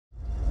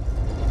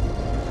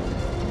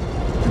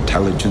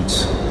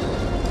intelligence,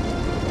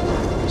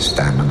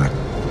 stamina,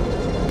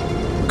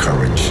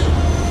 courage,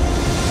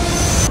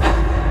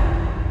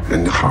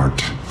 and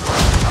heart.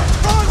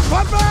 Run,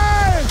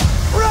 puppy!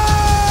 Run!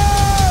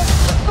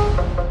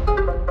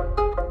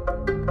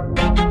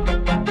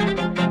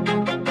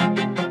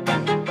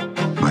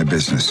 My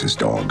business is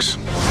dogs.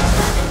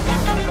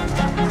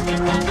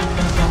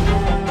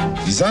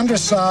 He's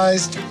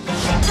undersized.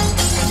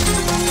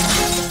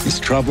 He's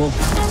trouble.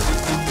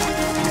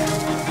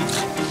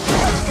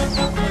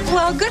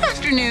 Well, good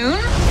afternoon.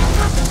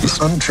 He's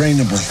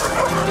untrainable.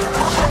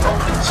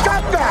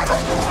 Stop that!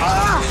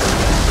 Ah!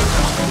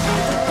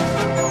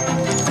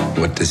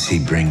 What does he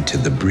bring to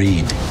the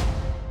breed?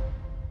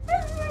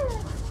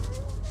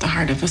 The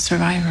heart of a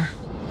survivor.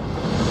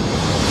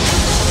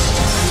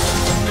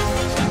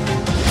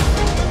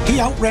 He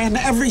outran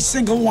every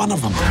single one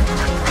of them.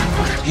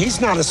 He's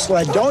not a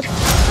sled dog.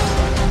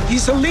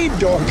 He's a lead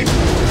dog.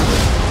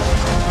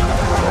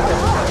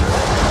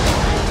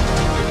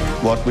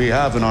 What we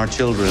have in our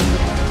children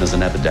is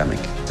an epidemic.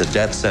 The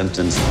death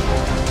sentence.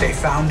 They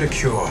found a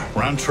cure.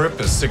 Round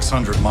trip is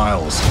 600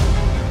 miles.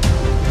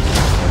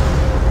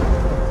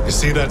 You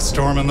see that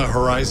storm on the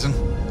horizon?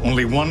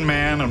 Only one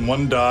man and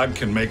one dog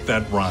can make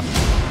that run.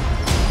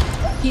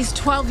 He's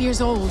 12 years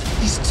old.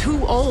 He's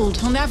too old.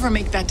 He'll never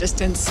make that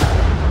distance.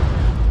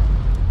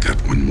 Got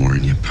one more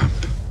in you, pup.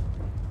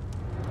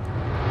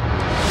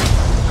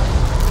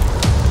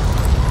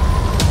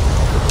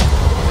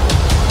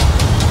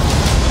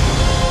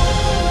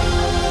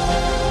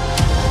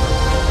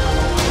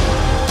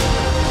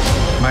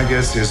 My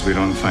guess is we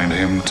don't find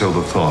him till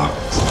the thaw.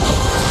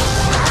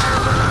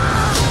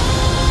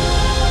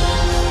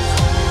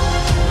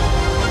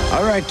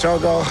 All right,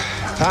 Togo.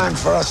 Time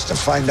for us to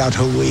find out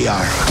who we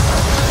are.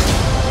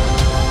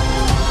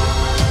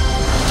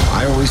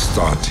 I always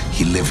thought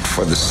he lived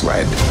for the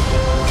sled,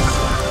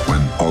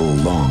 when all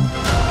along,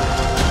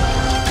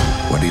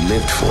 what he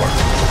lived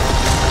for